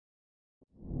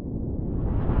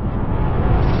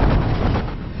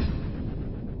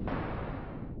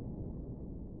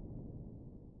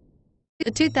The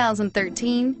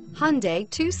 2013 Hyundai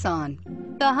Tucson.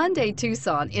 The Hyundai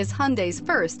Tucson is Hyundai's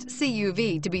first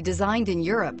CUV to be designed in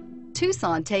Europe.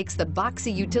 Tucson takes the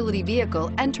boxy utility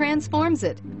vehicle and transforms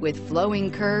it. With flowing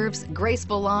curves,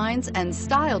 graceful lines, and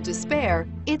style to spare,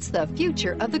 it's the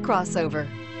future of the crossover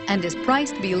and is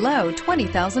priced below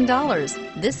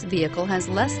 $20,000. This vehicle has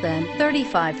less than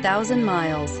 35,000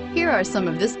 miles. Here are some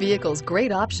of this vehicle's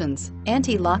great options: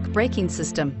 anti-lock braking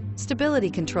system, stability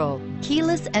control,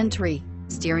 keyless entry,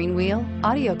 steering wheel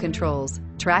audio controls,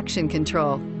 traction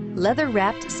control,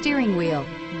 leather-wrapped steering wheel,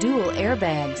 dual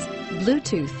airbags,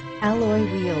 Bluetooth, alloy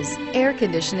wheels, air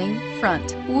conditioning,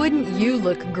 front. Wouldn't you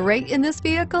look great in this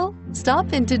vehicle?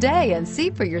 Stop in today and see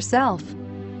for yourself.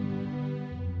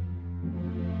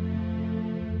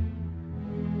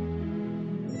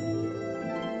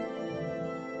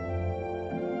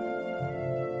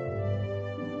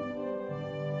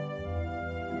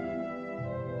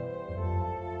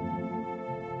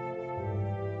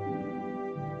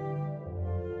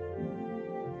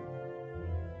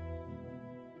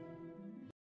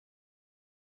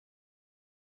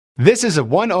 This is a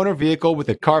one-owner vehicle with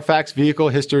a CARFAX Vehicle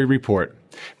History Report.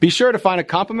 Be sure to find a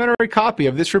complimentary copy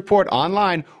of this report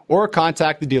online or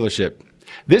contact the dealership.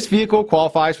 This vehicle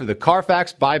qualifies for the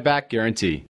CARFAX Buyback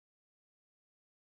Guarantee.